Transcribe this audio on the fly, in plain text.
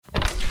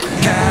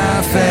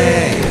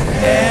Cafe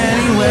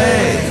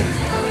Anyway.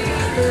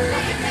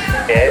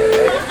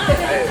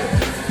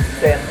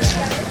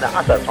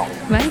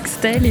 Mike's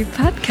Daily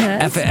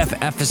Podcast.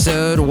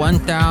 Episode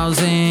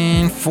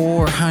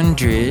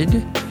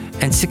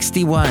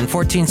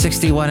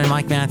 1461, and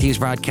Mike Matthews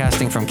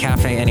broadcasting from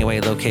Cafe Anyway,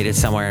 located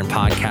somewhere in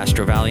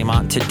Podcastro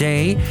Valleymont.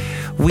 Today,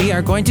 we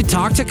are going to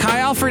talk to Kai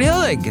Alfred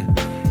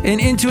Hillig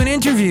into an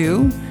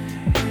interview.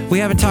 We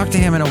haven't talked to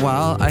him in a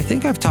while. I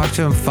think I've talked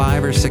to him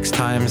 5 or 6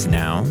 times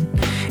now.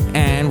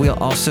 And we'll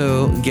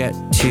also get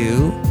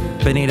to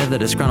Benita, the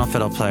disgruntled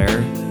fiddle player,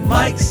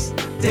 Mike's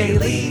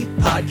Daily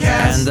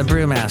Podcast, and the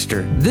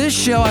brewmaster. This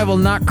show, I will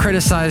not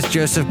criticize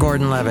Joseph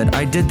Gordon-Levitt.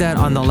 I did that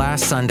on the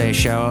last Sunday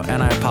show,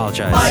 and I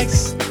apologize.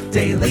 Mike's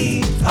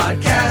Daily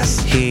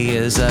Podcast. He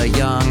is a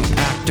young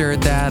actor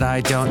that I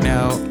don't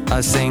know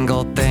a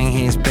single thing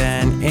he's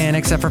been in,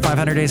 except for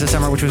 500 Days of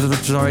Summer, which was with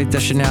Zooey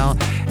Deschanel,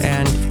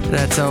 and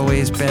that's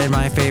always been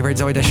my favorite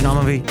Zooey Deschanel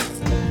movie,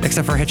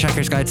 except for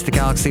Hitchhiker's Guide to the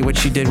Galaxy, which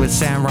she did with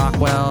Sam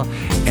Rockwell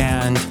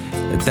and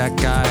that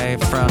guy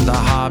from The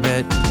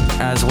Hobbit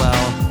as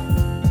well.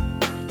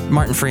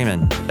 Martin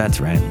Freeman, that's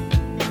right.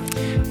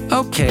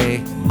 Okay.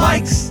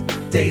 Mike's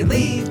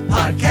Daily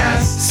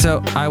Podcast.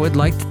 So I would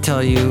like to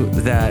tell you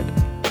that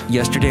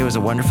yesterday was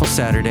a wonderful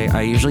Saturday.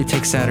 I usually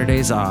take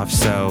Saturdays off,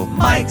 so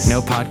Mike's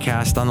no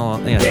podcast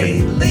on the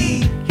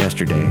Daily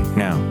yesterday.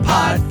 No.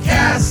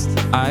 Podcast.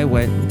 I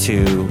went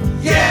to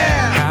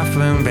Half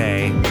Moon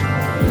Bay.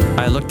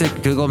 I looked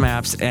at Google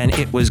Maps and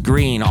it was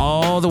green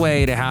all the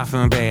way to Half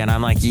Moon Bay, and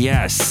I'm like,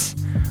 yes,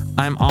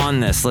 I'm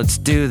on this. Let's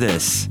do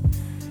this.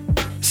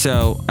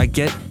 So I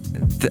get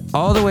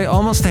all the way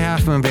almost to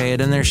Half Moon Bay,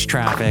 and then there's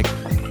traffic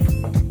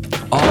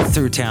all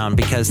through town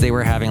because they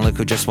were having, look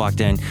who just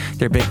walked in,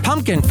 their big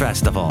pumpkin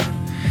festival.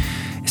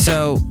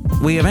 So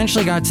we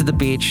eventually got to the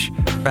beach,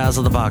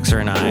 Basil the Boxer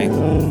and I.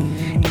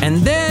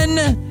 And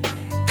then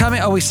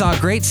we saw a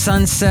great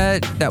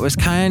sunset that was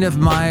kind of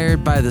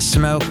mired by the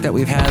smoke that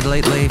we've had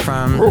lately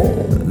from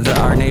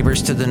our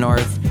neighbors to the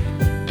north.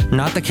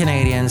 Not the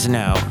Canadians,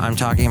 no. I'm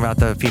talking about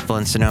the people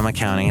in Sonoma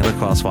County. Look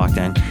who else walked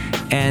in.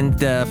 And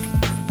the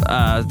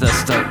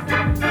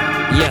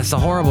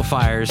horrible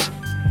fires.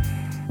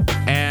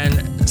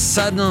 And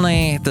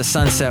suddenly the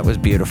sunset was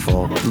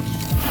beautiful.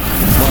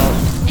 Well,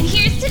 and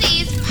here's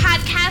today's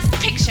podcast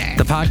picture.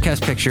 The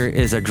podcast picture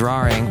is a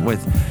drawing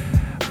with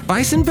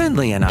Bison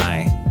Bentley and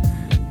I,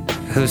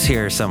 who's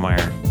here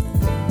somewhere.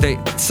 A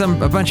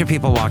bunch of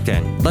people walked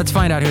in. Let's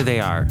find out who they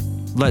are.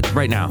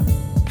 Right now.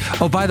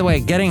 Oh, by the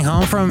way, getting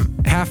home from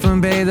Half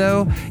Moon Bay,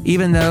 though,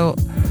 even though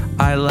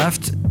I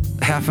left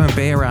Half Moon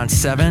Bay around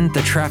 7,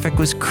 the traffic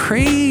was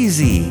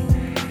crazy.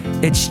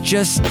 It's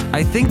just,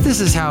 I think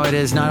this is how it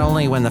is not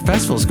only when the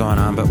festival's going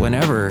on, but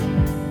whenever,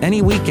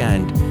 any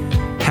weekend,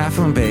 Half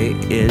Moon Bay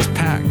is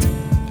packed.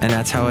 And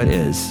that's how it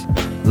is.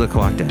 Look who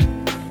walked in.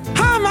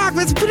 Hi, Mark,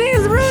 let's put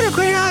in the road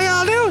quick. How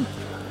y'all doing?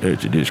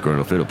 It's a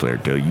disgruntled fiddle player.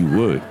 Tell you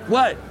what.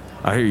 What?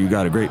 I hear you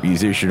got a great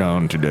musician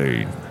on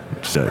today.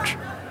 Such.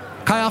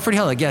 Kai Alfred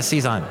Hillig, yes,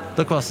 he's on.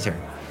 Look who else is here.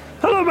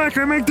 Hello, Mike.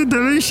 I make the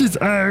delicious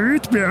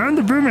root beer. I'm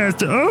the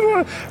brewmaster.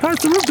 Oh, how's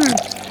the root beer?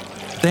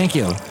 Thank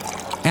you.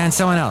 And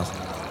someone else.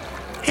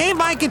 Hey,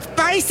 Mike, it's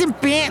Bison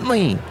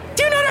Bentley.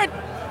 Do not.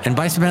 And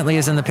Bison Bentley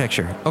is in the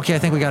picture. Okay, I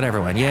think we got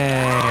everyone.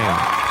 Yay.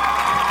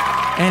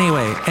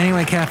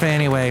 Anyway, Cafe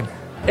Anyway.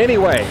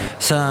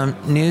 Some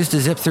news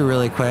to zip through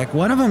really quick.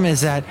 One of them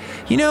is that,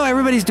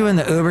 everybody's doing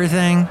the Uber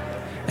thing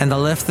and the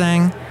Lyft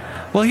thing.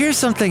 Well, here's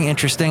something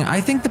interesting. I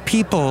think the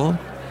people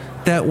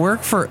that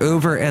work for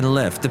Uber and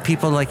Lyft, the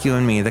people like you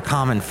and me, the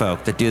common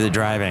folk that do the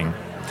driving,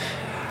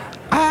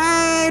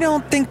 I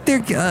don't think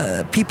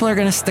people are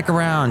going to stick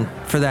around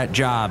for that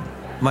job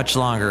much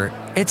longer.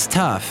 It's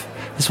tough.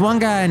 This one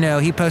guy I know,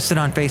 he posted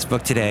on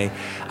Facebook today,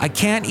 I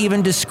can't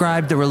even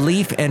describe the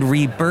relief and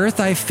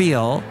rebirth I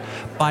feel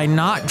by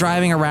not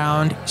driving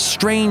around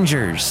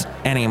strangers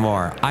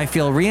anymore. I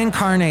feel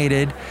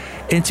reincarnated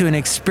into an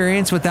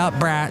experience without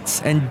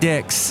brats and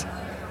dicks.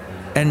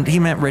 And he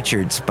meant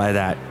Richards by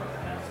that.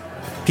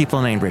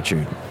 People named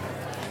Richard.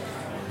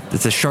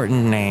 It's a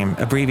shortened name,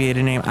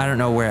 abbreviated name. I don't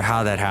know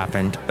how that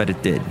happened, but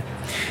it did.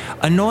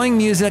 Annoying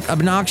music,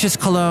 obnoxious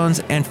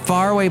colognes, and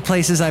faraway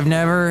places I've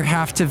never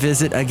have to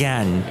visit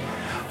again.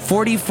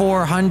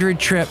 4,400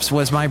 trips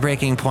was my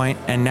breaking point,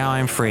 and now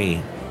I'm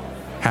free.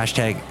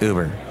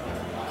 #Uber.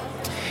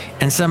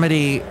 And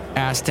somebody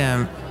asked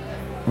him,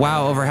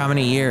 wow, over how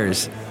many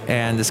years?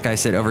 And this guy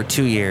said, over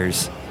 2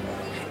 years.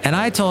 And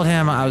I told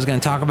him I was going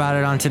to talk about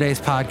it on today's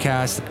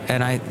podcast,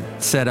 and I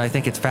said I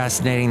think it's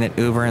fascinating that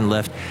Uber and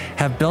Lyft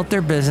have built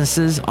their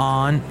businesses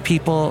on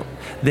people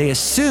they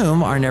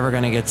assume are never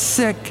going to get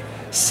sick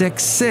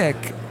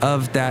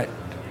of that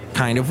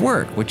kind of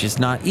work, which is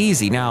not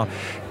easy. Now,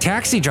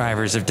 taxi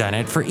drivers have done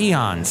it for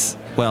eons.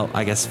 Well,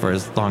 I guess for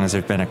as long as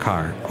there's been a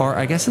car, or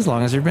I guess as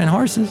long as there've been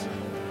horses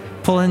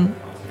pulling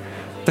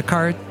the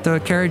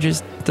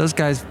carriages. Those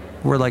guys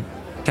were like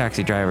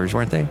taxi drivers,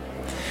 weren't they?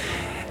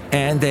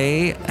 And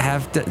they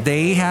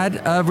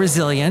had a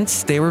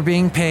resilience. They were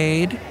being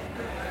paid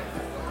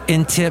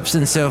in tips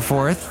and so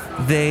forth,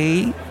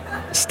 they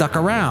stuck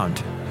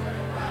around.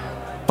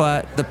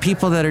 But the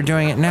people that are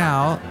doing it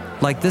now,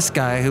 like this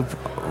guy who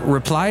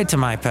replied to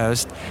my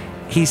post,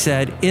 he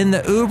said, in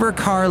the Uber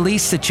car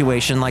lease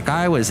situation like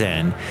I was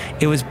in,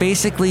 it was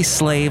basically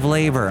slave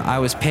labor. I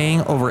was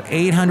paying over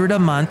 $800 a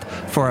month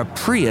for a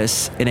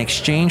Prius in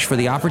exchange for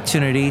the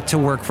opportunity to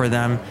work for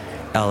them,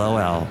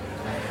 LOL.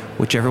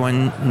 Which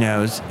everyone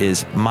knows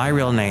is my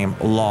real name,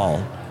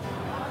 LOL.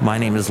 My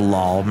name is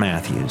Lol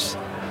Matthews.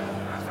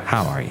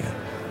 How are you?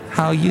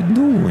 How you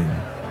doing?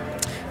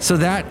 So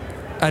that,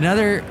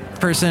 another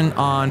person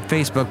on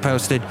Facebook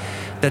posted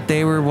that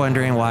they were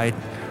wondering why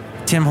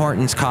Tim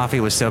Hortons coffee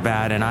was so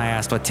bad, and I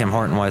asked what Tim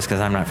Horton was because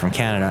I'm not from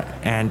Canada,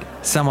 and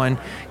someone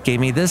gave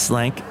me this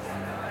link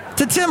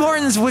to Tim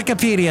Hortons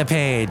Wikipedia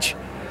page.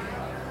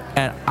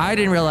 And I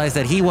didn't realize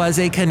that he was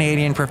a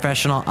Canadian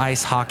professional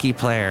ice hockey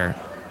player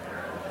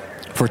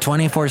for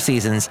 24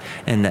 seasons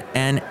in the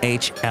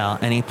NHL,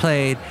 and he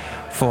played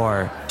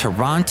for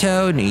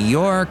Toronto, New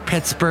York,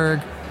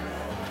 Pittsburgh,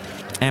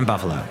 and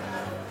Buffalo.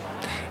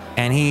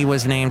 And he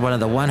was named one of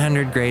the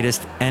 100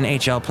 greatest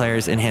NHL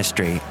players in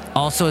history.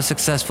 Also a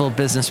successful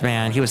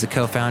businessman. He was the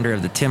co-founder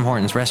of the Tim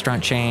Hortons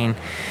restaurant chain.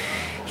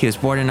 He was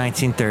born in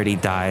 1930,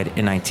 died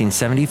in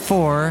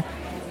 1974.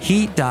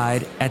 He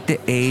died at the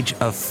age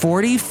of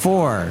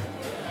 44,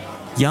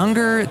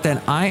 younger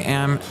than I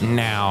am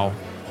now.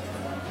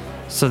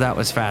 So that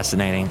was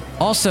fascinating.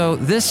 Also,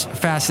 this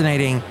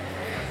fascinating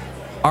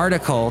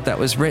article that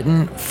was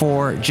written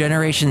for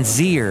Generation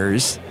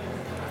Zers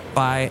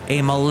by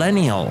a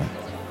millennial.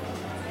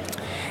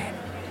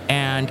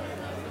 And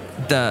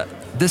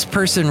this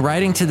person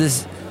writing to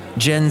this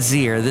Gen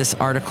Zer, this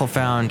article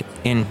found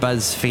in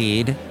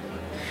BuzzFeed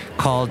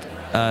called,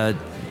 what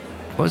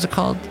was it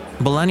called?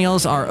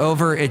 Millennials are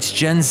over. It's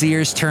Gen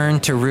Zers'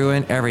 turn to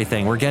ruin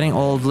everything. We're getting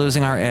old,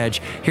 losing our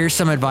edge. Here's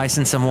some advice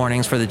and some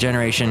warnings for the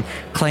generation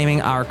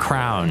claiming our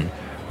crown,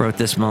 wrote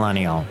this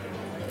millennial.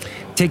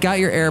 Take out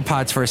your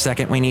AirPods for a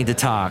second. We need to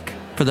talk.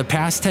 For the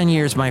past 10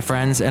 years, my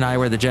friends and I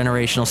were the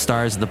generational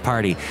stars of the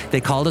party.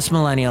 They called us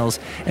millennials,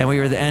 and we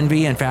were the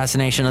envy and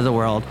fascination of the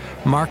world.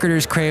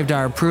 Marketers craved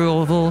our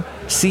approval.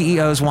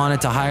 CEOs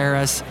wanted to hire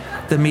us.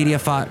 The media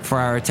fought for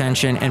our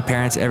attention, and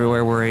parents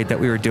everywhere worried that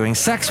we were doing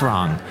sex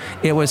wrong.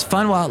 It was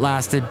fun while it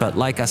lasted, but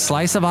like a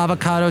slice of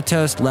avocado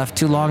toast left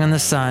too long in the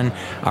sun,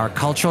 our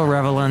cultural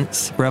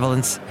relevance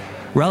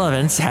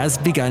has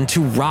begun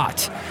to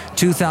rot.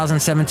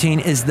 2017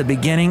 is the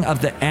beginning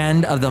of the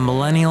end of the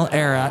millennial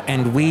era,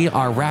 and we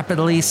are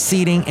rapidly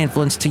ceding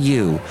influence to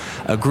you,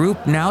 a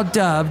group now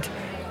dubbed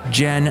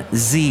Gen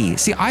Z.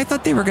 See, I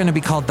thought they were going to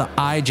be called the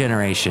I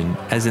generation,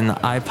 as in the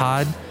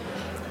iPod,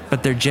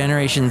 but they're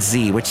Generation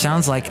Z, which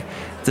sounds like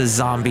the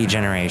zombie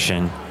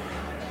generation.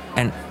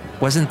 And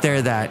wasn't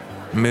there that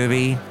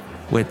movie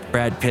with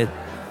Brad Pitt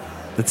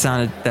that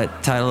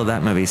title of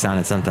that movie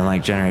sounded something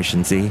like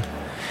Generation Z?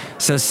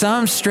 So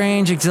some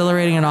strange,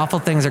 exhilarating, and awful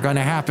things are going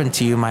to happen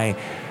to you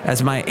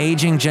as my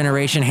aging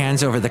generation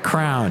hands over the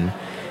crown,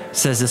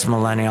 says this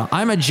millennial.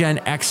 I'm a Gen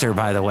Xer,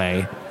 by the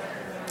way.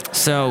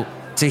 So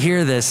to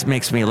hear this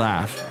makes me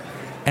laugh.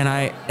 And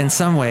I, in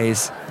some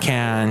ways,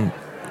 can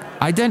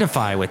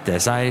identify with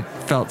this. I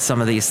felt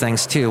some of these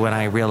things, too, when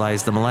I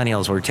realized the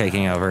millennials were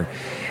taking over.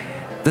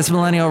 This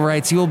millennial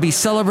writes, you will be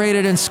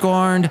celebrated and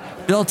scorned,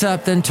 built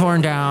up, then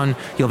torn down.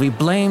 You'll be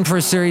blamed for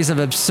a series of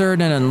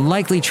absurd and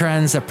unlikely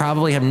trends that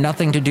probably have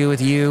nothing to do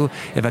with you.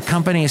 If a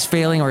company is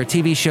failing or a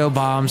TV show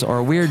bombs or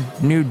a weird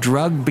new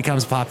drug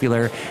becomes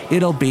popular,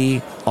 it'll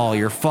be all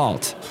your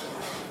fault.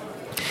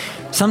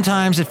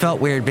 Sometimes it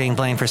felt weird being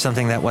blamed for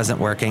something that wasn't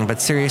working,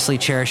 but seriously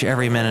cherish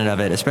every minute of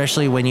it,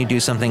 especially when you do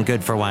something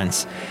good for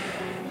once.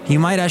 You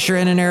might usher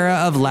in an era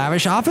of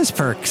lavish office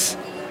perks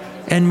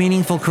and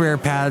meaningful career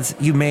paths.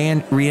 You may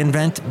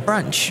reinvent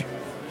brunch.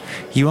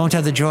 You won't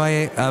have the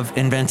joy of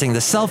inventing the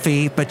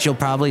selfie, but you'll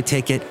probably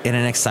take it in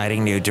an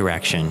exciting new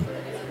direction.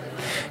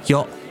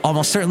 You'll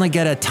almost certainly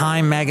get a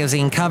Time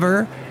magazine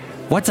cover.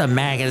 What's a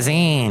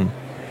magazine?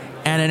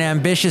 And an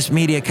ambitious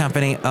media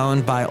company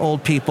owned by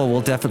old people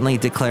will definitely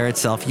declare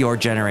itself your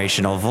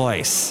generational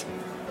voice.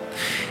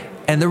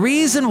 And the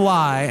reason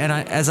why, and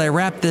as I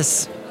wrap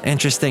this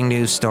interesting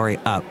news story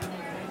up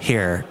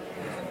here,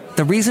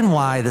 the reason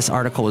why this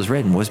article was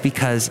written was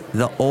because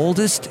the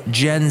oldest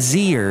Gen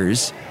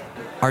Zers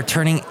are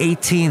turning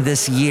 18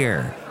 this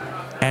year.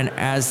 And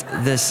as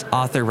this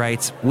author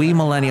writes, we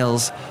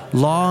millennials,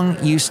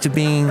 long used to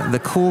being the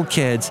cool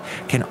kids,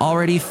 can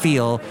already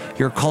feel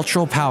your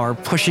cultural power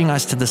pushing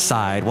us to the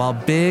side. While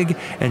big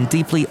and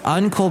deeply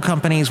uncool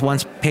companies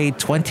once paid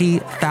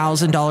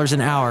 $20,000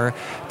 an hour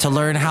to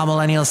learn how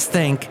millennials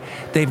think,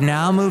 they've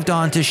now moved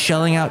on to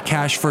shelling out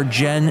cash for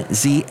Gen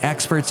Z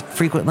experts,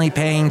 frequently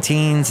paying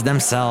teens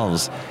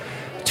themselves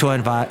to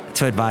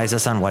advise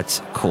us on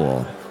what's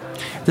cool.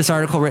 This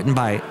article written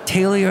by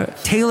Taylor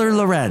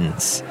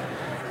Lorenz,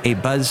 a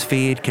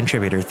BuzzFeed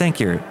contributor. Thank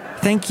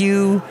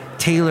you,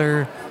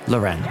 Taylor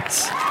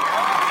Lorenz.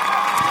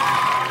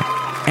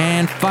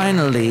 And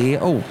finally,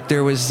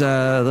 there was,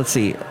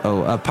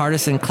 a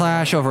partisan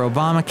clash over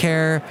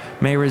Obamacare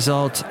may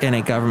result in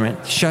a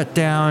government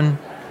shutdown.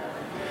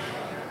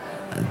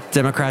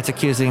 Democrats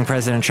accusing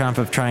President Trump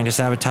of trying to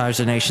sabotage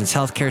the nation's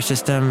healthcare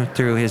system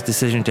through his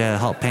decision to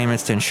halt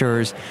payments to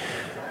insurers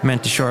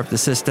meant to shore up the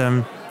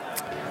system.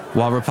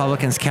 While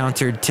Republicans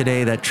countered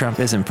today that Trump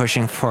isn't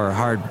pushing for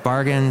hard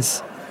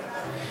bargains.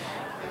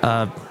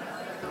 And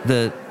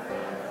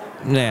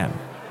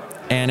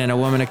a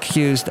woman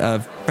accused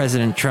Trump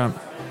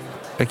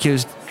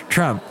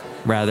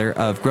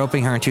of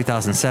groping her in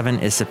 2007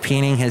 is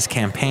subpoenaing his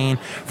campaign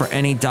for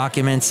any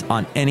documents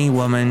on any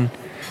woman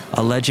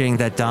alleging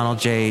that Donald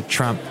J.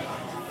 Trump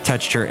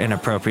touched her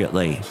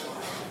inappropriately.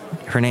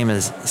 Her name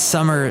is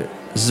Summer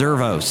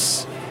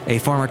Zervos, a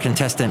former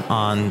contestant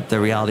on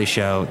the reality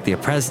show The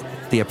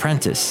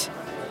Apprentice.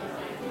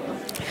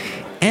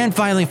 And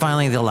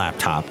finally, the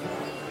laptop.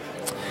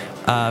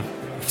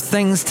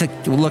 Things to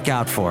look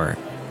out for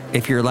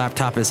if your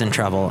laptop is in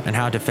trouble and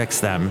how to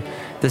fix them.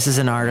 This is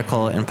an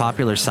article in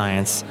Popular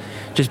Science.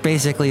 Just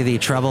basically the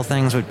trouble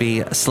things would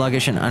be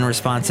sluggish and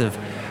unresponsive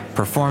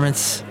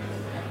performance,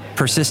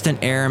 persistent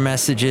error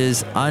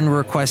messages,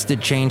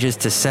 unrequested changes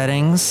to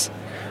settings,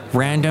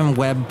 random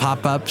web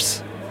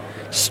pop-ups,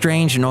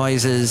 strange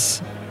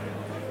noises.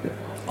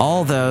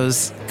 All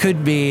those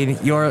could mean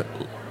your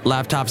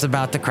laptop's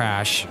about to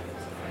crash.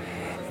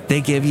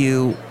 They give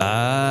you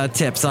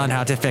tips on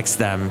how to fix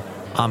them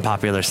on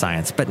Popular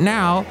Science. But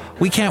now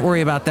we can't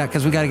worry about that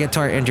because we got to get to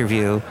our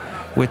interview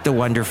with the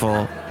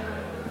wonderful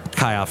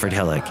Kai Alfred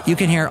Hillig. You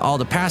can hear all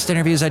the past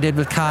interviews I did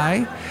with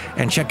Kai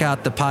and check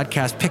out the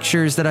podcast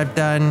pictures that I've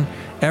done.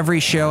 Every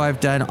show I've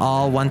done,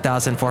 all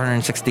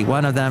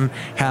 1,461 of them,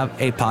 have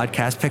a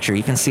podcast picture.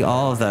 You can see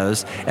all of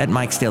those at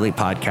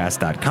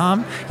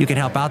mikesdailypodcast.com. You can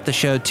help out the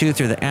show, too,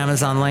 through the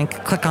Amazon link.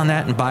 Click on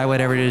that and buy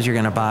whatever it is you're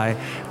going to buy.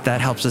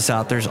 That helps us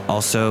out. There's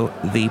also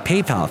the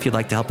PayPal. If you'd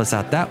like to help us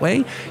out that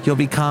way, you'll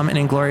become an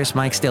Inglorious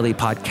Mike's Daily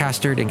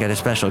Podcaster and get a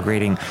special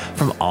greeting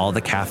from all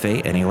the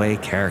Cafe Anyway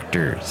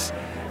characters.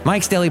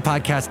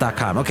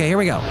 mikesdailypodcast.com. Okay, here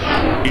we go.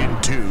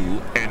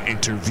 Into an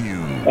interview.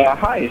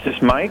 Hi, is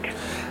this Mike?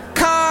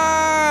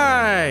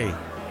 Kai!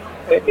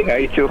 Hey, how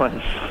you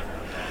doing?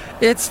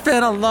 It's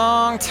been a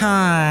long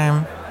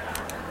time.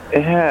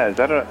 It has.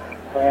 How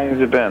long has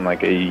it been?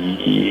 Like a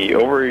year?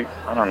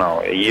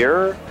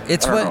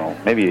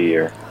 Maybe a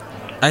year.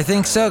 I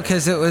think so,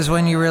 because it was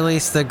when you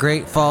released the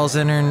Great Falls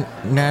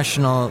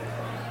International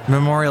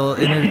Memorial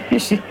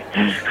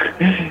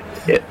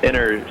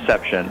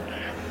Interception.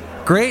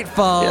 Great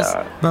Falls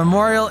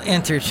Memorial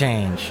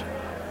Interchange.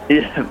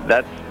 Yeah,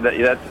 that's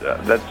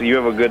you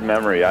have a good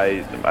memory.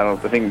 I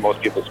think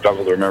most people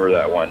struggle to remember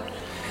that one.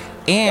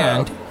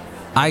 And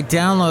I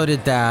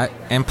downloaded that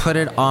and put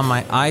it on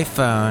my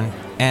iPhone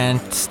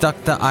and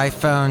stuck the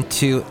iPhone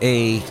to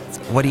a,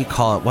 what do you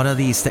call it? One of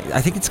these things.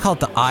 I think it's called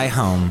the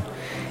iHome.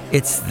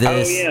 It's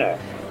this. Oh, yeah.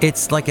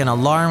 It's like an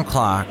alarm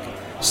clock.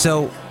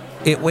 So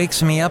it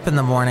wakes me up in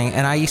the morning,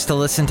 and I used to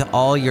listen to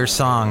all your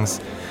songs.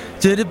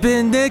 Should have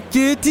been that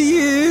good to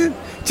you.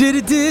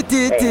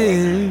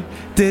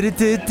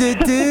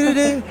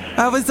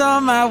 I was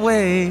on my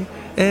way,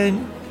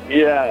 and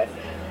yeah.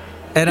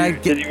 And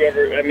did you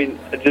ever? I mean,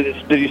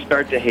 did you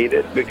start to hate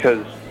it?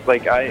 Because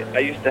like I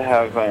used to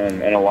have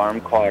an alarm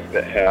clock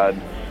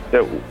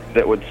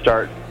that would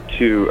start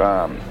to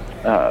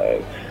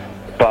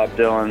Bob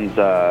Dylan's.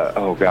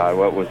 Oh God,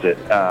 what was it?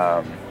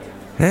 How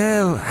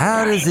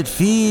does it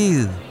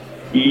feel?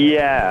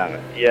 Yeah.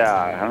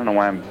 I don't know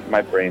why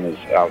my brain is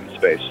out in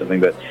space or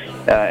something, but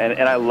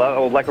and I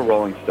love Like a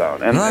Rolling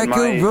Stone. And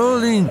a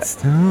Rolling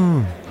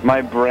Stone.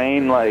 My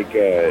brain,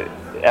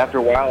 after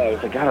a while, I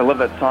was like, God, I love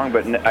that song,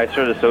 but I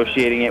started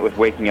associating it with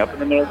waking up in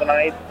the middle of the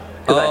night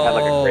because I had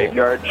a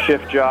graveyard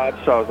shift job.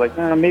 So I was like,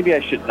 maybe I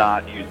should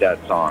not use that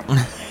song.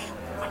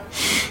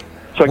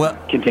 So I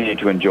continued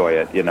to enjoy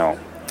it,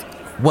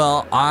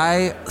 Well,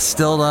 I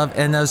still love,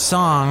 and those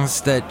songs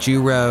that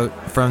you wrote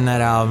from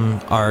that album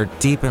are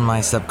deep in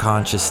my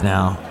subconscious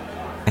now.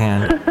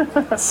 And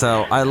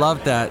so I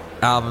love that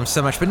album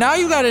so much. But now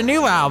you got a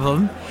new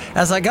album.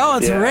 As I go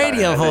into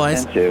radio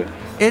voice,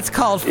 it's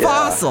called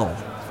Fossil.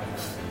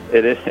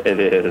 It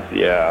is,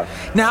 yeah.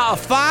 Now, a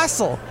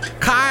fossil,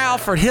 Kai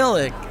Alfred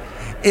Hillig,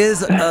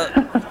 is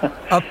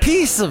a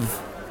piece of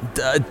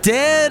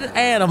dead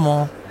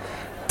animal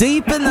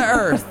deep in the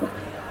earth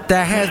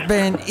that has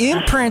been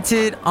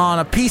imprinted on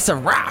a piece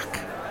of rock.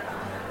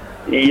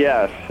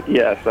 Yes,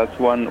 that's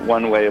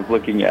one way of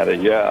looking at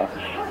it, yeah.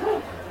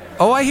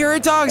 Oh, I hear a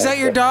dog. Is that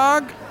your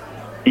dog?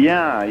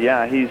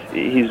 Yeah,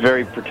 he's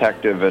very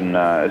protective, and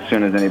as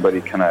soon as anybody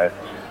kind of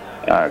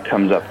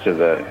comes up to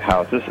the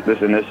house, this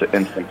in this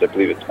instance, I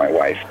believe it's my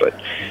wife, but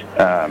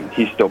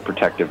he's still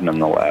protective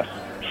nonetheless.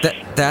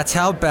 That's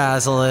how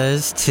Basil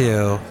is,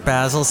 too.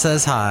 Basil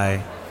says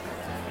hi.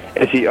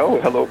 Is he? Oh,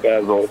 hello,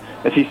 Basil.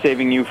 Is he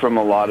saving you from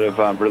a lot of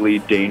really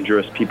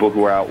dangerous people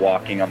who are out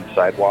walking on the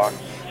sidewalks?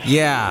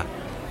 Yeah,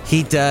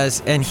 he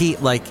does. And he,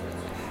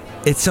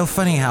 It's so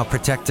funny how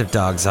protective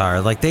dogs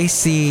are. Like, they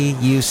see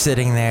you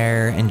sitting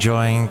there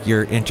enjoying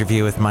your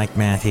interview with Mike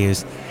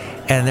Matthews,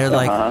 and they're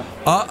like,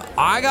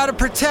 I gotta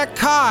protect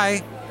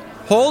Kai.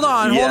 Hold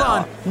on.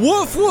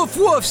 Woof, woof,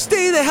 woof.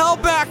 Stay the hell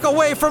back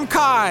away from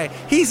Kai.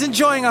 He's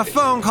enjoying a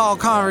phone call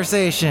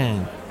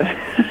conversation.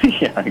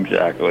 Yeah,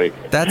 exactly.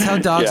 That's how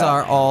dogs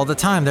are all the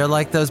time. They're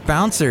like those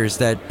bouncers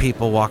that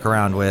people walk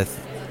around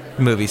with,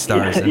 movie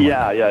stars.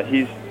 Yeah.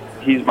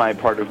 He's my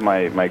part of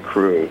my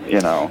crew,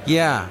 you know.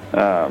 Yeah.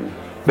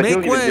 But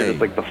he'll even do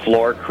like the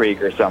floor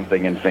creak or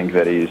something and think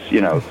that he's, you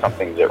know,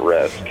 something's at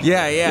risk.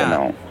 Yeah. You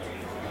know.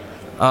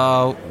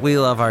 Oh, we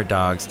love our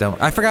dogs, don't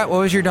we? I forgot, what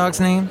was your dog's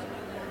name?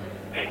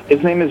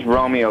 His name is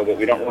Romeo, but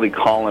we don't really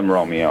call him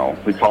Romeo.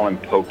 We call him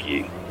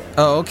Pokey.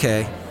 Oh,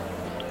 okay.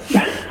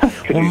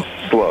 He's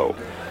slow.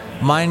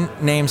 My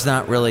name's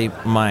not really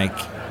Mike.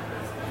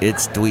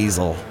 It's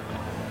Dweezil.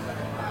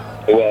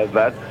 Well,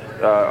 that's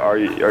are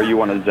you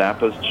one of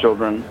Zappa's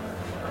children?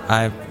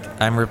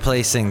 I'm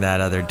replacing that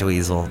other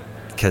Dweezil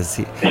because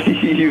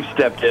you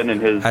stepped in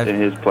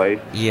his place.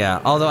 Yeah,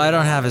 although I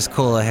don't have as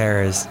cool a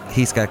hair as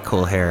he's got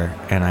cool hair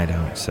and I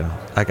don't, so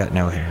I got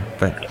no hair.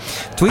 But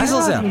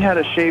Dweezil's out. He had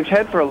a shaved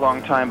head for a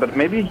long time, but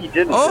maybe he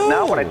didn't. Oh.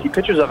 Now when I see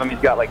pictures of him, he's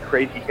got like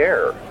crazy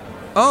hair.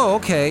 Oh,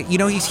 okay. You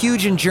know, he's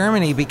huge in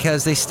Germany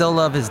because they still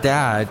love his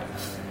dad.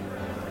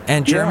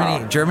 And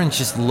Germans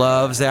just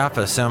love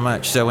Zappa so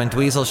much. So when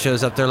Dweezil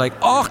shows up, they're like,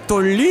 "Ach du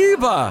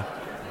Lieber,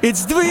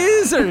 it's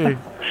Dweezil."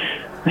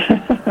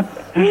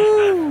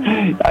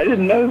 I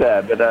didn't know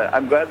that, but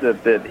I'm glad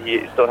that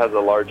he still has a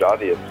large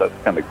audience. That's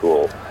kind of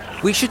cool.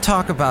 We should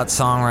talk about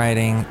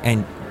songwriting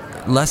and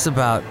less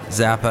about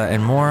Zappa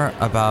and more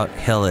about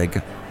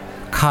Hillig,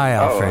 Kai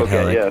Alfred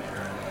Hillig. Yes.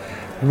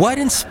 What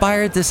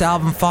inspired this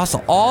album,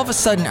 Fossil? All of a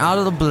sudden, out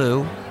of the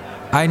blue,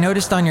 I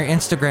noticed on your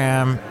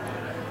Instagram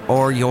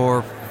or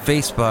your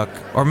Facebook,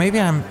 or maybe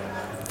I'm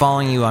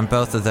following you on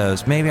both of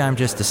those. Maybe I'm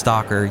just a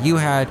stalker. You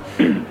had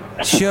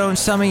shown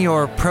some of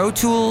your Pro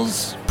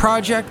Tools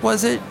project,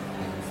 was it,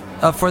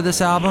 for this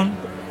album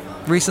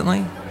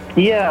recently?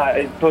 Yeah,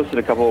 I posted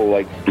a couple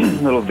like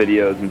little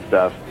videos and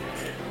stuff.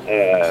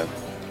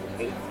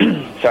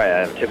 Sorry, I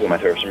have a tickle in my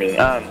throat for some reason.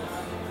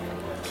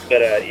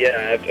 But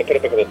yeah, I put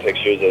up a couple of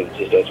pictures of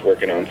just us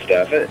working on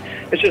stuff.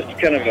 It's just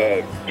kind of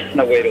a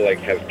way to like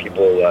have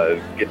people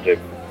get to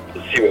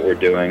see what we're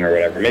doing or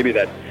whatever. Maybe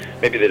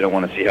they don't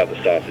want to see how the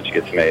sausage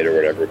gets made or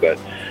whatever. But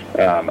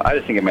I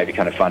just think it might be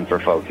kind of fun for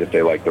folks if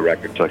they like the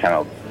record to kind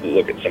of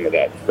look at some of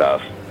that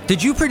stuff.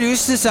 Did you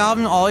produce this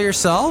album all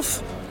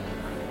yourself?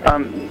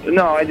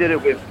 No, I did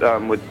it with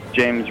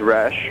James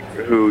Resch,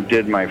 who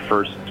did my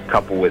first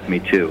couple with me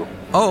too.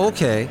 Oh,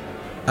 okay.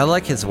 I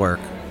like his work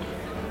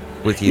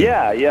with you.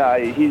 Yeah.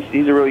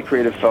 He's a really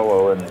creative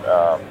fellow, and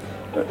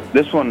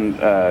this one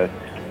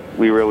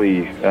we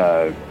really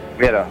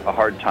we had a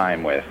hard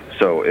time with.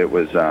 So it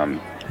was.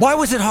 Why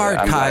was it hard,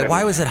 Kai?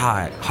 Why was it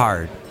hard?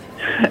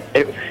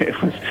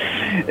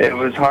 It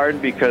was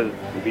hard because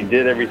we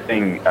did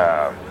everything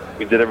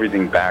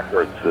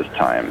backwards this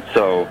time.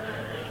 So,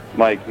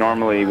 like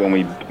normally when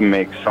we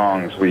make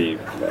songs, we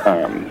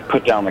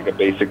put down like a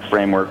basic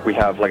framework. We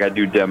have like I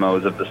do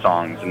demos of the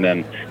songs, and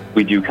then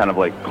we do kind of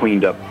like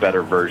cleaned up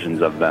better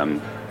versions of them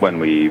when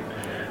we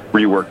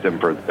rework them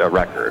for a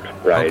record,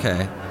 right?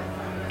 Okay.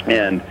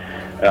 And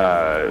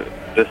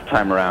this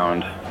time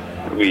around,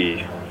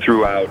 we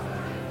threw out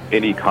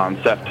any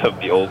concept of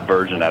the old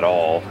version at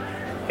all.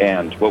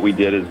 And what we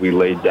did is we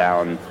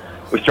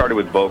started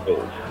with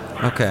vocals.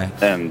 Okay.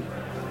 And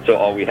so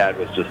all we had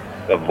was just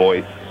a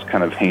voice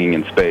kind of hanging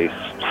in space.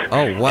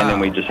 Oh, wow. And then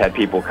we just had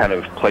people kind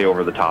of play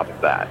over the top of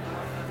that.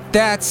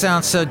 That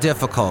sounds so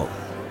difficult.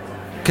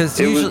 Because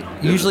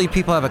usually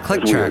people have a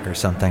click track or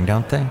something,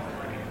 don't they?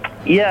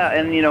 Yeah,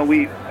 and you know,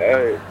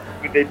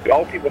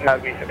 all people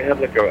have, we have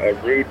like a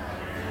root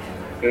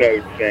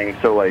note thing.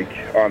 So like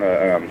on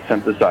a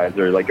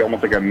synthesizer, like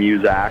almost like a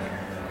Muzak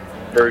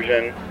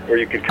version where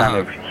you could kind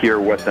of hear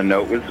what the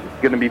note was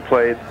going to be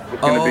played.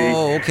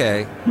 Oh,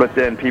 okay. But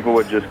then people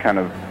would just kind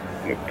of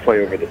play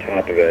over the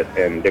top of it,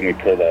 and then we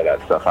pulled all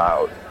that stuff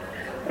out.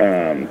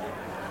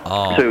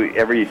 So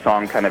every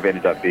song kind of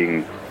ended up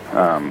being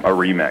a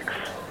remix.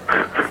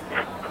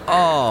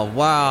 Oh,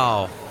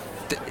 wow.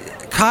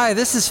 Kai,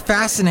 this is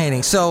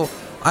fascinating. So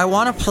I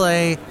want to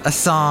play a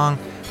song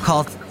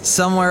called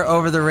Somewhere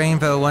Over the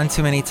Rainbow One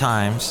Too Many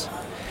Times.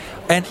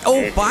 And,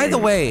 by the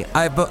way,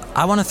 I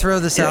want to throw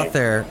this out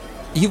there.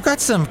 You've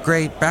got some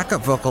great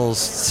backup vocals.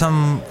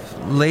 Some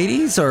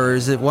ladies, or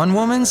is it one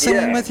woman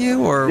singing with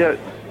you? Or yeah,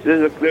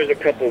 there's a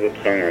couple that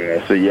sung on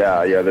this. So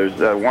yeah. There's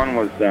one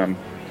was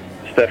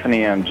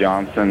Stephanie M.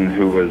 Johnson,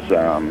 who was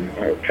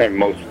kind of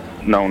most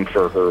known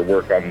for her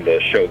work on the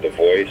show The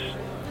Voice.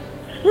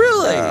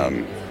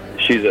 Really?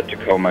 She's a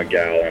Tacoma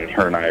gal, and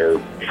her and I are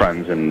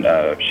friends, and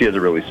she has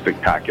a really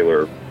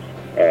spectacular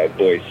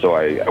voice, so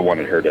I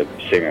wanted her to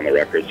sing on the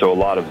record. So a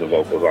lot of the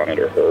vocals on it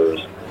are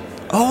hers.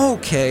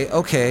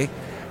 Okay.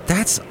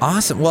 That's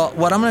awesome. Well,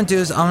 what I'm going to do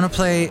is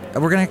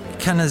we're going to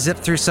kind of zip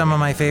through some of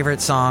my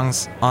favorite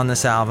songs on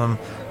this album,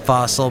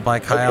 Fossil by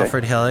Kai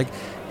Alfred Hillig.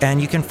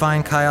 And you can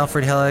find Kai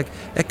Alfred Hillig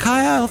at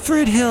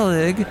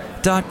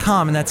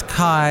KaiAlfredHillig.com, and that's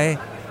Kai,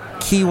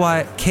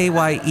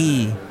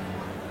 K-Y-E.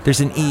 There's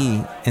an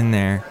E in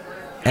there.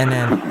 And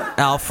then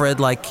Alfred,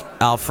 like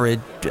Alfred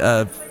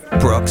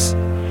Brooks.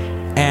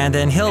 And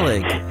then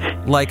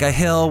Hillig, like a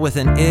hill with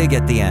an ig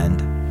at the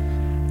end.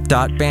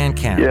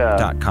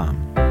 .bandcamp.com.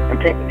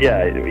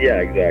 Yeah,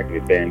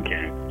 exactly,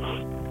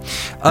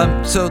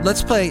 Bandcamp. So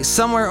let's play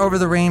Somewhere Over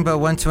the Rainbow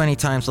 120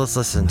 times. Let's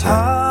listen to it.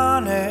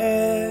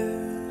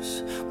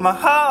 Harness my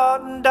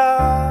heart in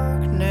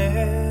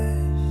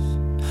darkness.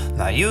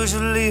 Not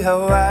usually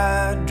how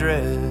I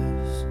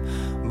dress,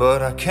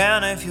 but I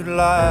can if you'd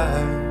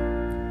like.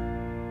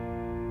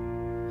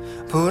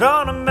 Put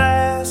on a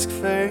mask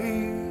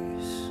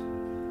face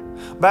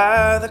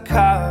by the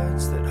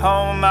cards that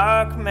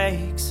Hallmark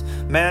makes.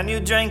 Man, you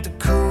drank the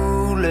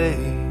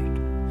Kool-Aid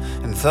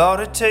and thought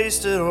it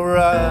tasted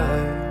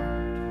alright.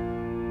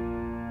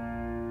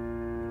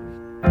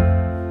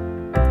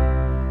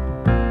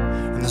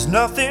 And there's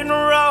nothing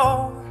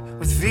wrong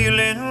with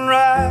feeling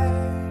right,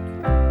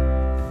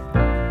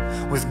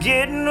 with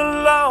getting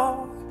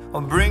along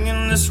or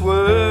bringing this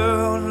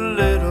world a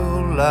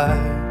little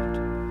light.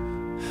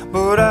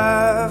 But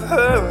I've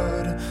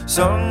heard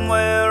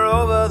somewhere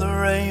over the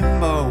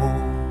rainbow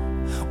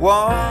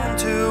one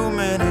too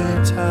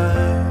many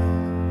times.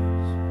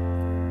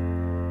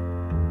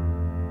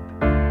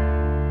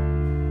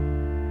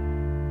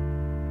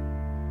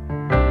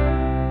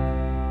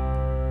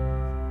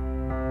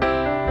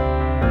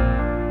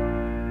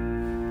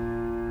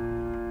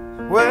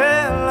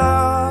 Well,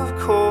 of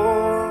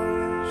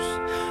course,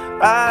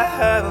 I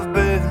have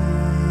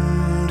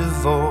been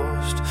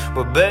divorced,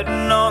 but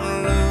betting on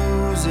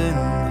a losing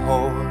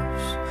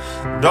horse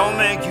don't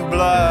make you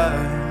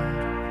blind.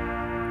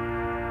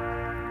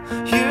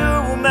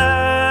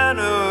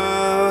 Humanity,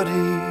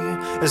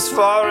 as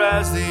far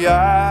as the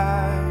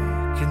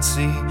eye can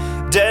see,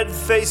 dead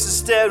faces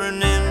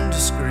staring into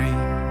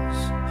screens,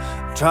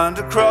 trying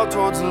to crawl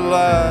towards the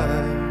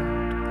light.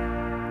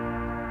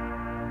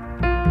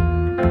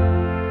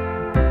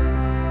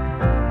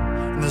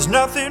 And there's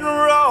nothing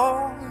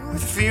wrong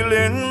with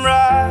feeling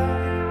right,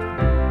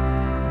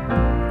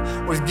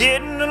 with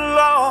getting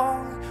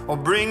along or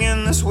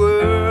bringing this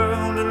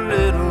world a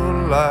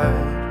little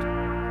light.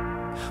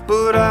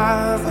 But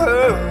I've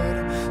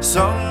heard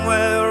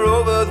somewhere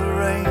over the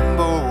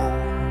rainbow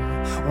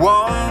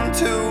one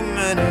too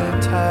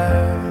many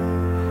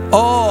times.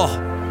 Oh,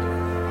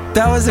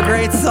 that was a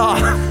great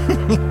song.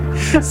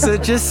 So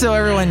just so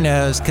everyone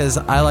knows, because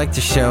I like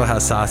to show how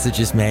sausage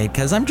is made,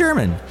 because I'm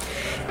German.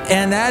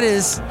 And that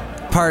is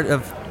part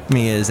of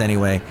me is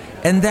anyway.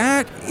 And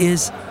that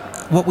is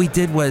what we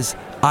did was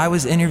I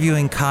was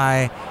interviewing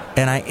Kai,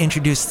 and I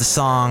introduced the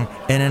song,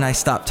 and then I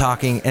stopped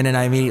talking, and then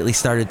I immediately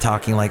started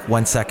talking like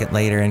 1 second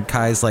later, and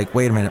Kai's like,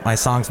 wait a minute, my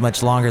song's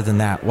much longer than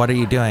that. What are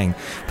you doing?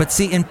 But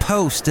see, in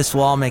post, this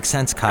will all make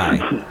sense,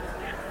 Kai.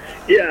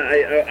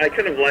 Yeah, I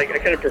kind of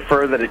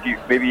prefer that if you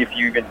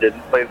even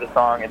didn't play the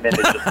song, and then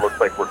it just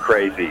looks like we're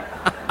crazy.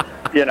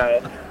 You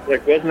know?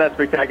 Like, wasn't that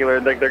spectacular?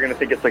 Like, they're going to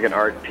think it's like an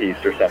art piece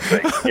or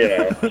something, you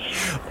know?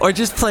 Or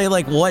just play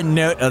like one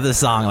note of the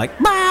song, like,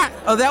 bah!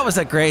 Oh, that was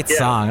a great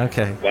song.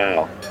 Okay.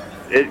 Wow.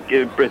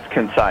 It's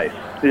concise.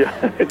 Yeah,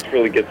 it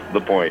really gets to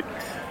the point.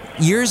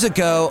 Years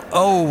ago,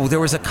 there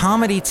was a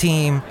comedy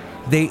team.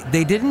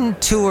 They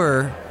didn't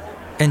tour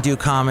and do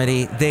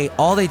comedy.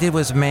 All they did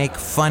was make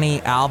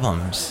funny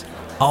albums.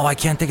 Oh, I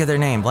can't think of their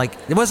name. Like,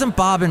 it wasn't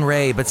Bob and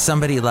Ray, but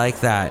somebody like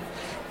that.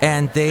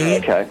 And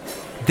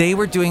they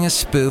were doing a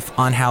spoof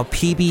on how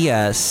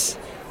PBS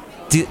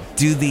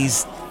do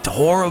these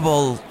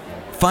horrible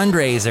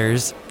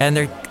fundraisers, and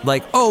they're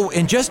like, oh,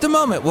 in just a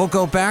moment we'll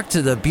go back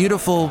to the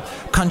beautiful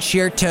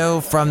concerto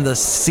from the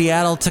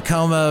Seattle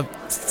Tacoma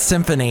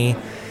Symphony,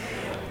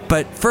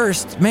 but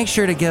first make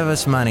sure to give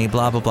us money,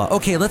 blah blah blah.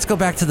 Okay, let's go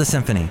back to the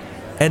symphony.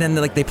 And then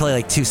they play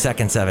like 2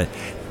 seconds of it.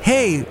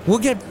 Hey, we'll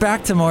get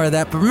back to more of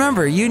that, but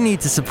remember, you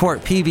need to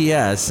support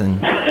PBS.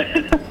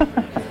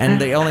 And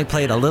they only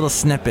played a little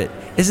snippet.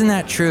 Isn't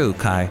that true,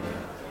 Kai?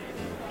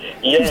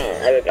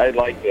 Yeah, I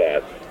like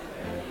that.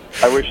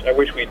 I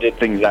wish we did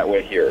things that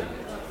way here.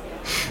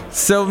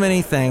 So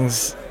many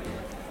things.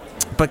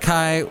 But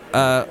Kai,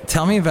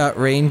 tell me about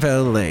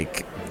Rainbow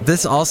Lake.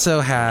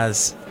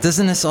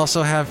 Doesn't this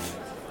also have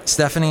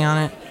Stephanie on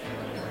it?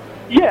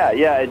 Yeah,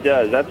 it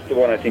does. That's the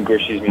one I think where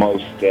she's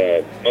most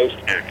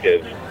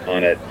active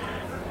on it.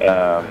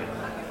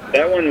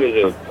 That one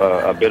was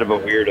a bit of a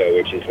weirdo,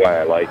 which is why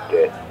I liked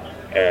it.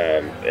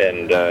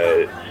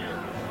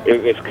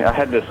 I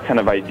had this kind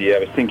of idea. I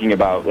was thinking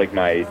about like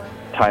my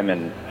time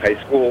in high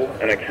school,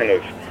 and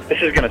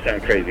this is going to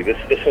sound crazy. This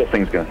whole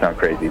thing's going to sound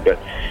crazy, but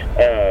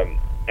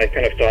I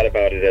kind of thought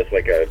about it as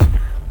like a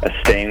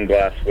stained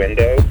glass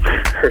window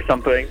or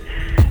something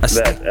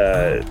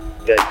that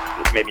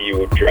maybe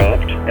you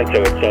dropped, and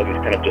so it's all these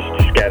kind of just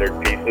scattered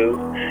pieces.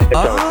 And so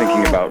I was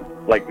thinking about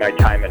like my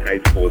time in high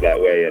school that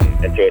way,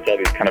 and so it's all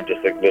these kind of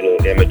just like little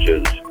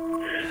images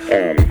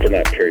from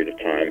that period of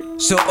time.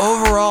 So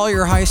overall,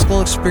 your high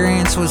school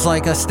experience was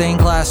like a stained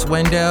glass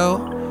window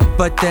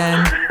but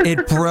then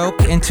it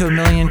broke into a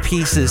million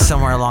pieces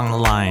somewhere along the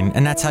line,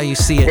 and that's how you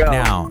see it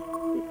now.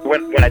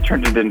 When I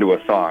turned it into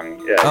a song.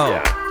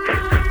 Yeah.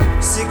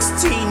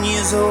 16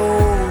 years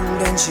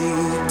old and she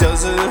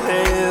does her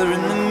hair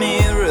in the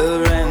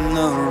mirror, and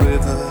the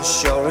river,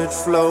 sure it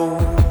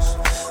flows,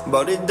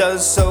 but it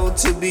does so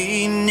to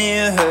be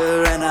near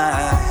her, and I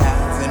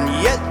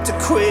haven't yet to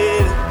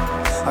quit.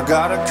 I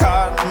got a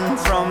carton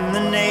from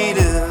the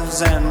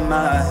natives, and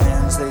my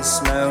hands, they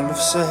smell of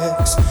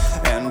sex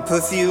and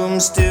perfume,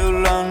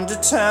 still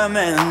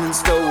undetermined, and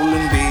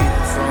stolen beer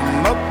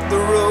from up the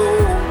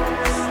road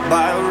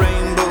by a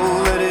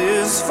rainbow that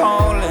is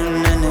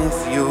falling. And if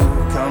you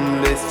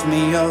come lift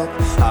me up,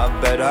 I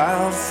bet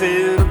I'll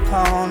fit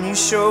upon your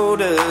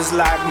shoulders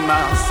like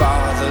my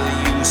father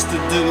used to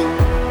do,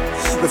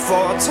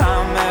 before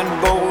time had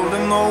bowled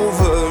him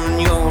over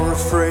and you're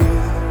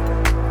afraid.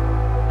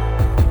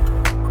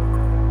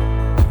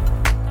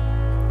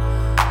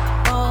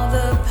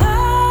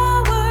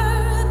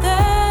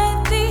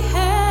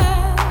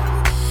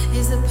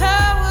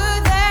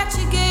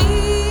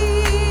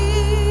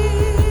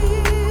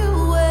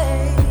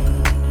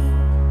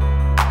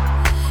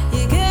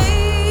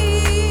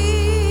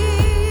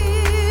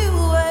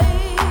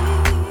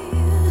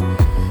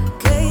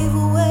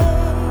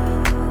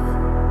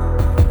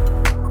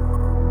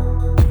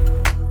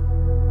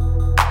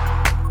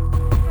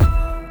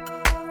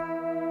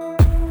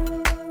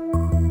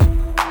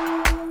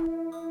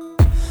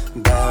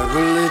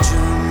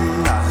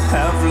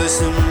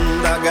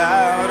 I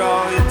got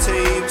all your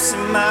tapes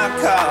in my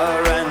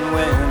car, and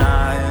when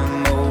I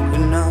am old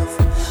enough,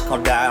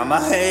 I'll dye my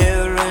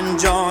hair and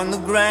join the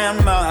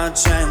Grand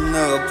March, and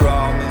the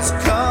prom is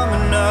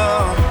coming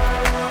up,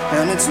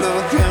 and it's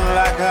looking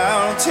like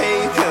I'll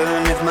take her,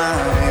 and if my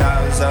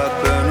eyes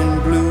are burning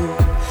blue,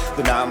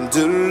 then I'm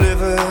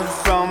delivered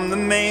from the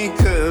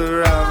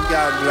maker. I've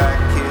got black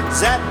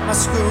kids at my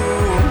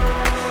school,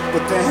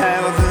 but they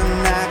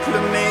haven't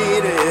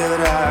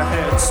acclimated. I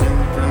had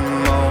something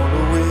more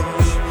to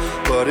wish,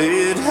 but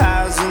it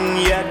hasn't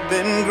yet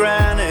been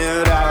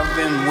granted. I've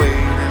been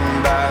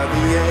waiting by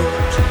the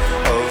edge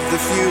of the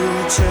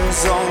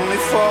future's only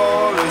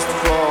forest,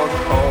 for the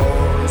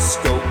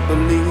horoscope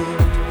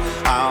believed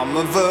I'm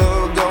a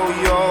Virgo,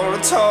 you're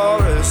a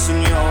Taurus,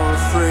 and you're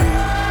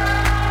afraid.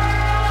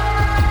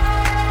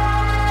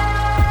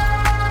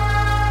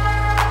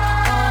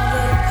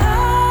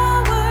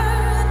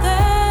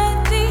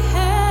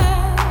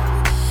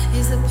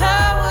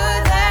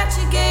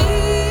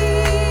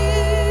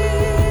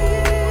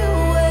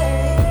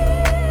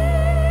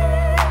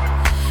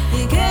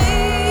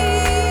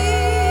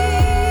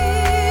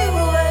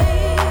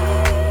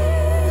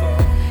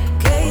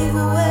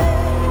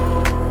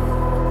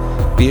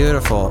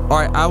 Beautiful. All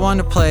right, I want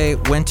to play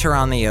Winter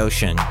on the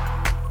Ocean.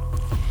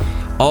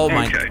 Oh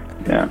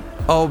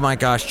my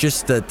gosh,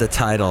 just the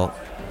title.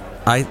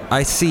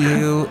 I see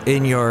you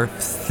in your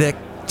thick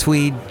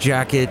tweed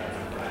jacket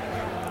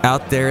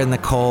out there in the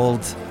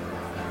cold,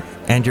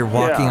 and you're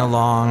walking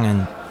along,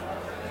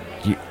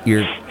 and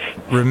you're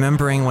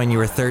remembering when you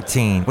were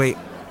 13. Wait,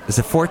 is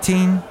it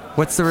 14?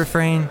 What's the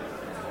refrain?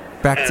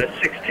 Back to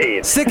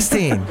 16.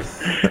 16.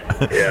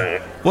 Yeah.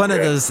 One of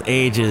those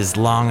ages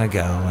long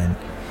ago,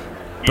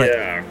 but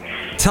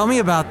tell me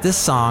about this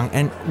song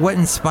and what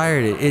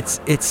inspired it.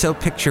 It's so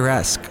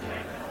picturesque.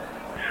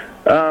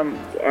 I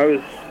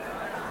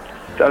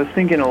was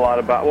thinking a lot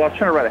about. Well, I was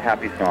trying to write a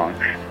happy song,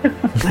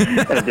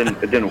 and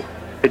it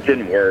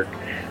didn't work.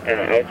 And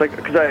I was like,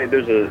 because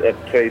there's a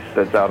place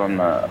that's out on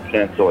the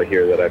peninsula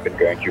here that I've been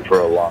going to for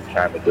a long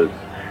time. It's a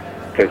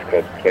place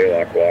called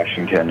Claylock,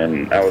 Washington,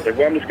 and I was like,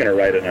 well, I'm just going to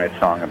write a nice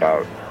song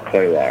about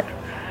Claylock,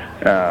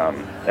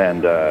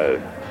 and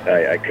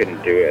I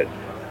couldn't do it.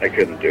 I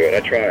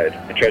tried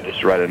just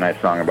to write a nice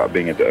song about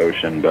being at the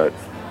ocean, but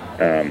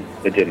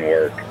it didn't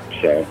work.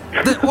 So.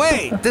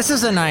 Wait, this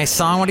is a nice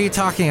song. What are you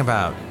talking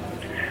about?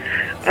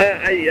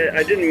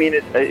 I didn't mean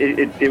it.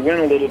 It went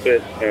a little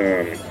bit.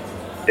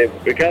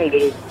 It got a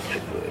little.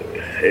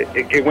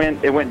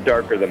 It went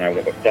darker than I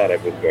thought I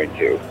was going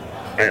to.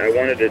 I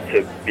wanted it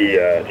to be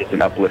just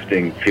an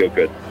uplifting,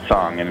 feel-good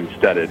song, and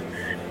instead it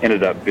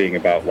ended up being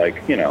about, like,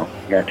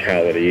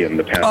 mortality and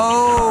the passage of time.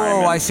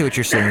 Oh, I see what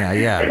you're saying now,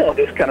 yeah. All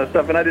this kind of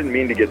stuff, and I didn't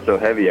mean to get so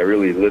heavy. I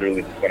really,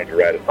 literally just wanted to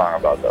write a song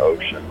about the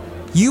ocean.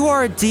 You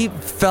are a deep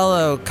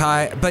fellow,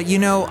 Kai, but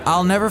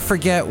I'll never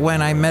forget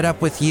when I met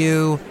up with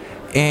you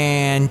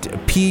and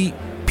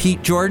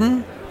Peter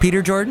Jordan?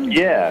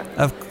 Yeah.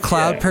 Of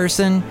Cloud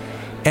Person,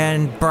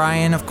 and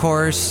Brian, of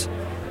course,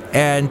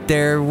 and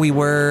there we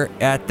were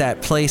at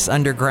that place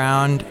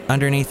underground,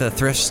 underneath a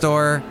thrift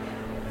store,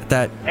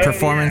 that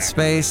performance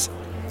space.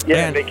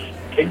 Yeah,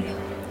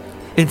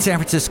 in San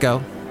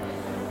Francisco.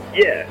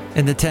 Yeah.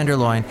 In the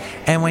Tenderloin.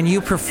 And when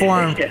you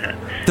performed,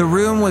 the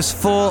room was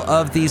full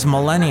of these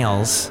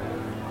millennials,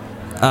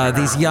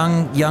 these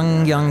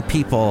young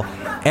people,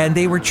 and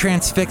they were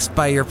transfixed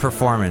by your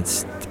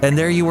performance. And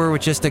there you were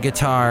with just a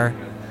guitar,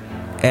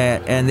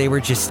 and they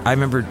were just, I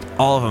remember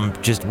all of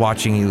them just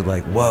watching you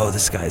like, whoa,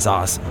 this guy's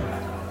awesome.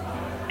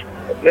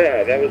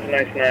 Yeah, that was a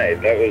nice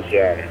night. That was,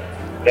 I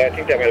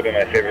think that might have been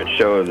my favorite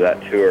show of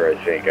that tour, I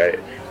think. That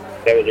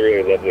was a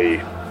really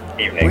lovely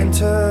evening.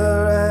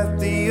 Winter at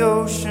the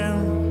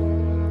ocean,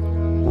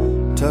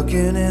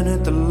 tucking in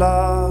at the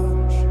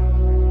lodge.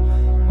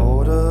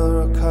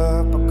 Order a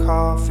cup of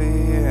coffee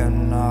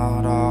and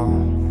nod off.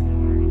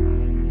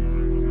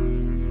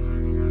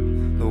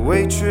 The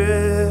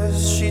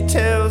waitress, she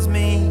tells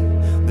me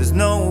there's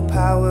no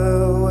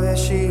power where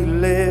she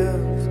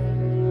lives.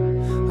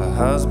 Her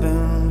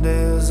husband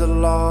is a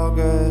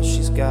logger,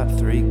 she's got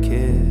 3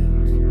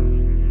 kids.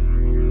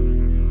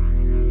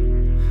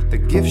 The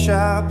gift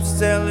shop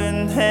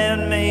selling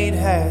handmade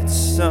hats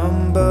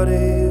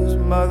somebody's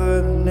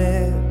mother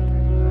knit.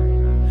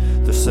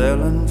 They're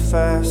selling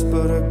fast,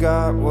 but I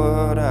got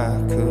what I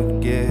could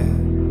get.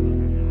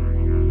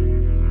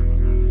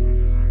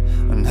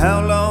 And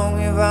how long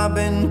have I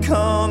been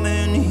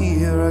coming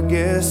here? I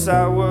guess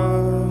I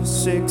was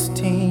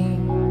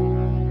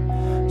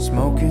 16,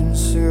 smoking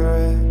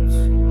cigarettes,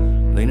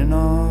 leaning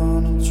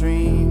on a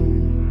dream.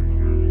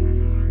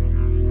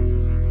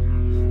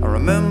 I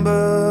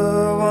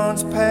remember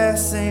once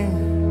passing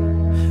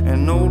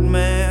an old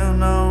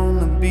man on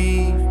the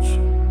beach.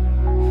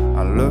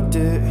 I looked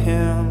at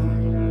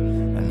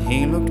him and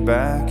he looked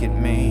back at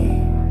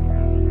me.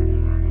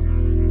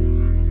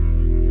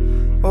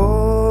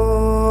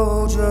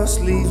 Oh,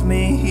 just leave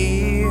me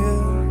here,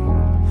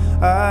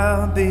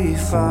 I'll be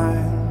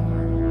fine.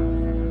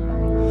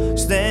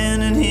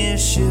 Standing here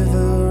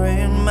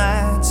shivering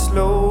might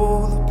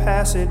slow the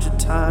passage of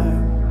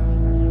time.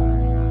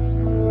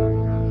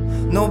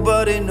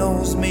 Nobody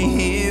knows me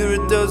here,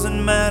 it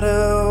doesn't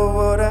matter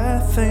what I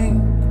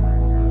think.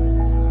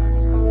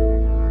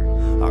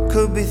 I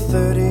could be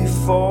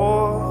 34,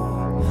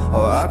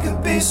 or I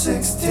could be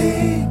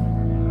 16.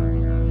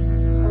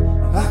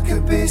 I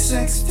could be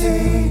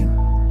 16.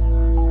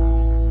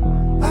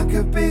 I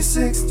could be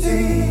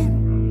 16.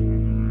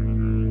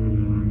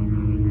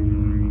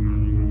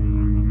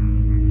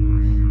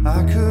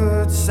 I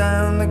could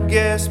sign the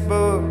guest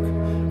book,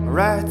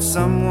 write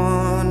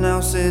someone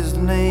else's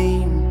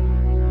name.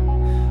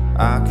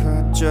 I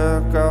could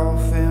jerk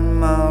off in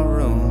my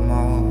room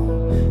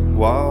or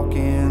walk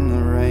in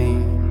the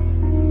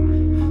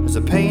rain. There's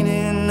a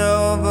painting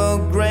of a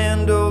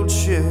grand old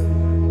ship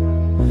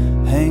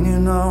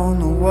hanging on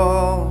the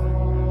wall,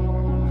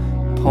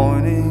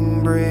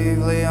 pointing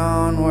bravely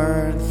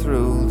onward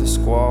through the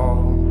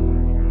squall.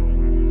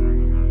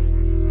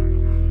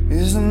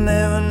 Isn't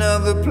there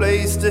another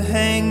place to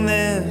hang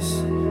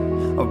this?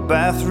 A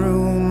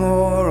bathroom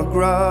or a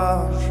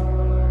garage,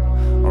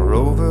 or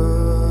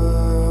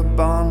over a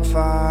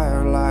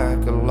bonfire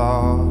like a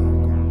log?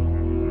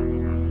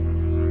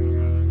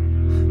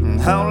 And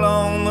how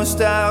long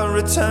must I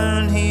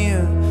return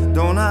here?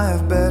 Don't I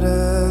have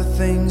better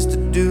things to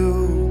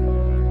do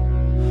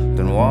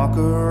than walk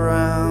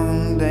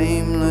around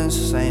aimless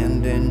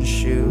sand and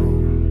shoe?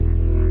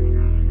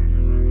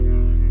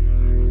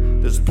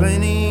 There's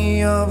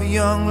plenty of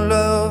young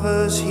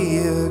lovers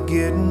here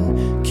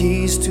getting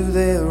keys to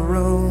their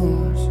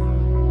rooms.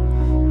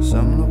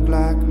 Some look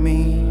like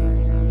me,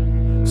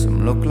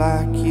 some look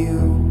like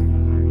you.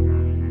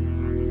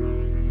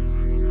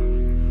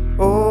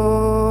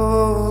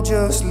 Oh,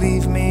 just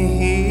leave me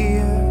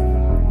here,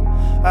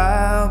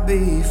 I'll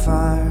be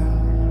fine.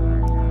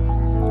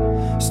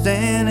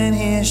 Standing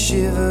here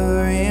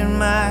shivering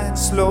might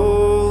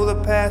slow the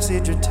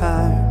passage of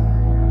time.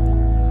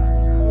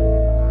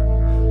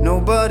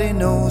 Nobody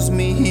knows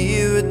me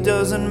here, it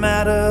doesn't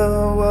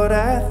matter what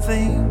I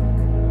think.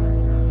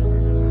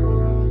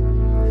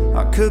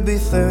 I could be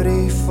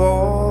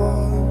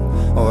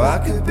 34, or I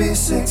could be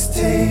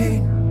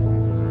 16.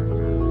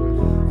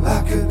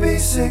 I could be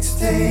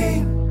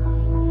 16.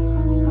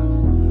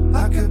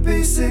 I could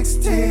be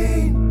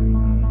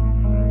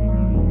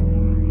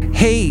 16.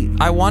 Hey,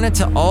 I wanted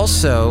to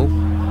also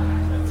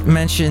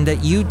mention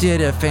that you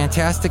did a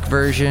fantastic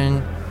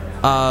version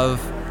of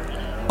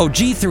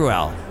G through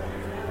L.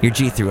 You're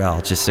G through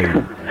L, just so you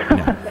know.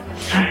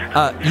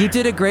 You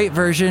did a great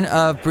version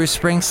of Bruce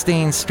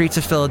Springsteen's Streets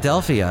of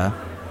Philadelphia.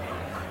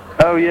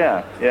 Oh,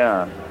 yeah.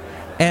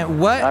 And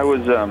what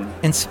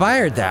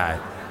inspired that?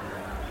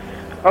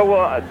 Oh,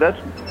 well, that's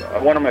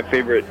one of my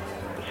favorite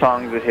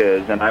songs of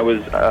his. And I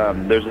was,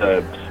 there's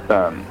a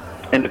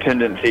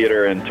independent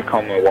theater in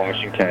Tacoma,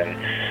 Washington,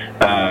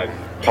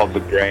 called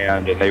The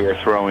Grand, and they were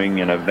throwing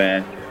an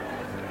event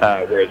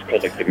where it's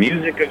called like the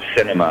Music of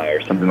Cinema or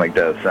something like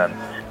this. And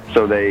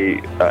so they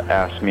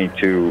asked me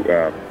to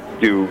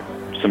do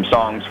some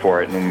songs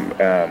for it,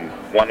 and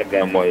one of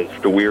them was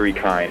The Weary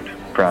Kind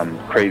from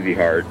Crazy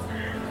Heart,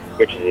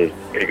 which is a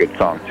pretty good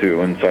song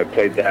too. And so I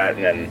played that,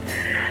 and then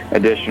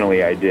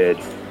additionally I did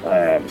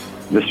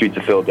The Streets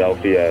of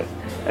Philadelphia,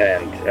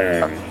 and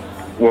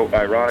well,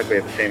 ironically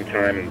at the same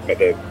time,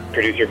 the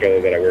producer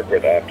fellow that I work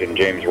with often,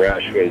 James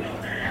Rush, was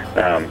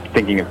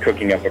thinking of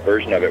cooking up a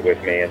version of it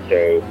with me, and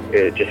so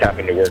it just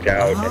happened to work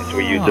out, and so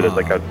we used it as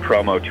like a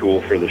promo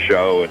tool for the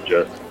show, and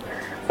just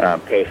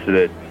posted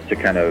it to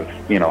kind of,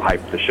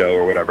 hype the show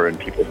or whatever, and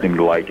people seemed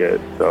to like it,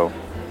 so.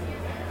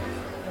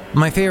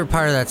 My favorite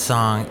part of that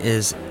song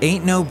is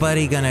 "Ain't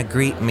nobody gonna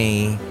greet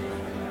me.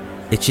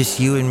 It's just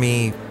you and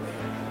me,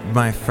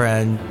 my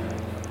friend."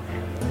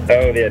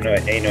 Oh, yeah, no,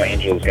 ain't no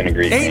angel's gonna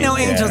greet me. Ain't no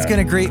angel's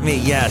gonna greet me.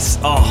 Yes.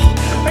 Oh.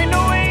 Ain't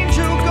no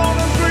angel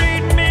gonna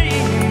greet me.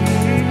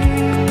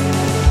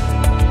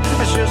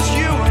 It's just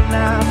you and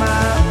I,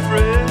 my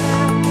friend.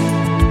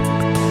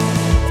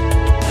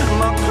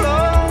 My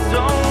clothes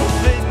don't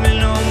fit me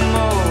no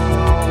more.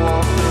 I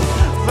walked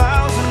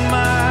 1,000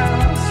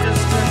 miles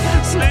just to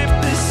slip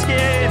this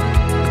skin.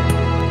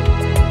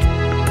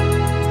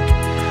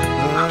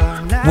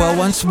 Well,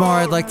 once more,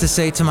 I'd like to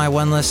say to my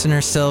one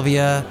listener,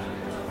 Sylvia,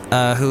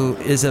 who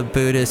is a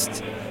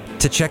Buddhist,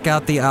 to check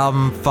out the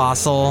album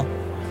Fossil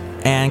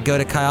and go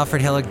to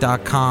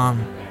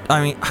KaiAlfredHillig.com.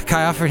 I mean,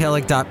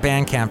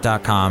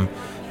 KaiAlfredHillig.bandcamp.com.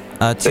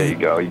 There you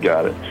go, you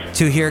got it.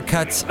 To hear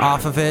cuts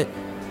off of it.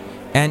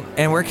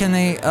 And where can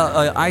they?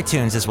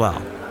 iTunes as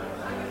well.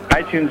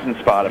 iTunes and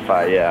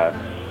Spotify, yeah.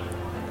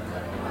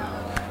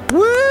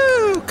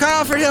 Woo! Kai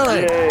Alfred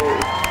Hillig!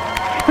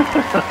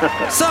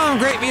 Some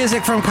great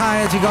music from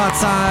Kai as we go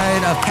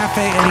outside of Cafe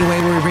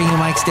Anyway, where we bring you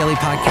Mike's Daily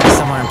Podcast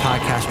somewhere in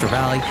Podcaster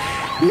Valley.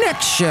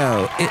 Next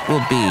show, it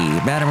will be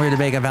Madame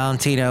Rutabaga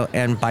Valentino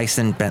and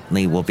Bison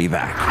Bentley will be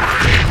back.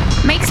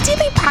 Mike's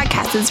Daily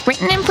Podcast is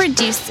written and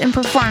produced and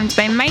performed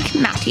by Mike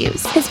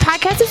Matthews. His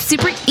podcast is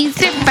super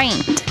easy to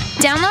find.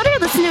 Download or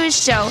listen to his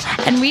show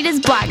and read his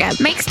blog at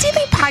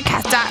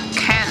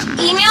mikesdailypodcast.com.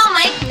 Email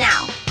Mike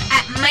now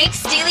at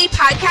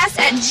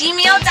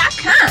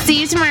mikesdailypodcast@gmail.com. See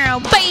you tomorrow.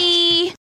 Bye!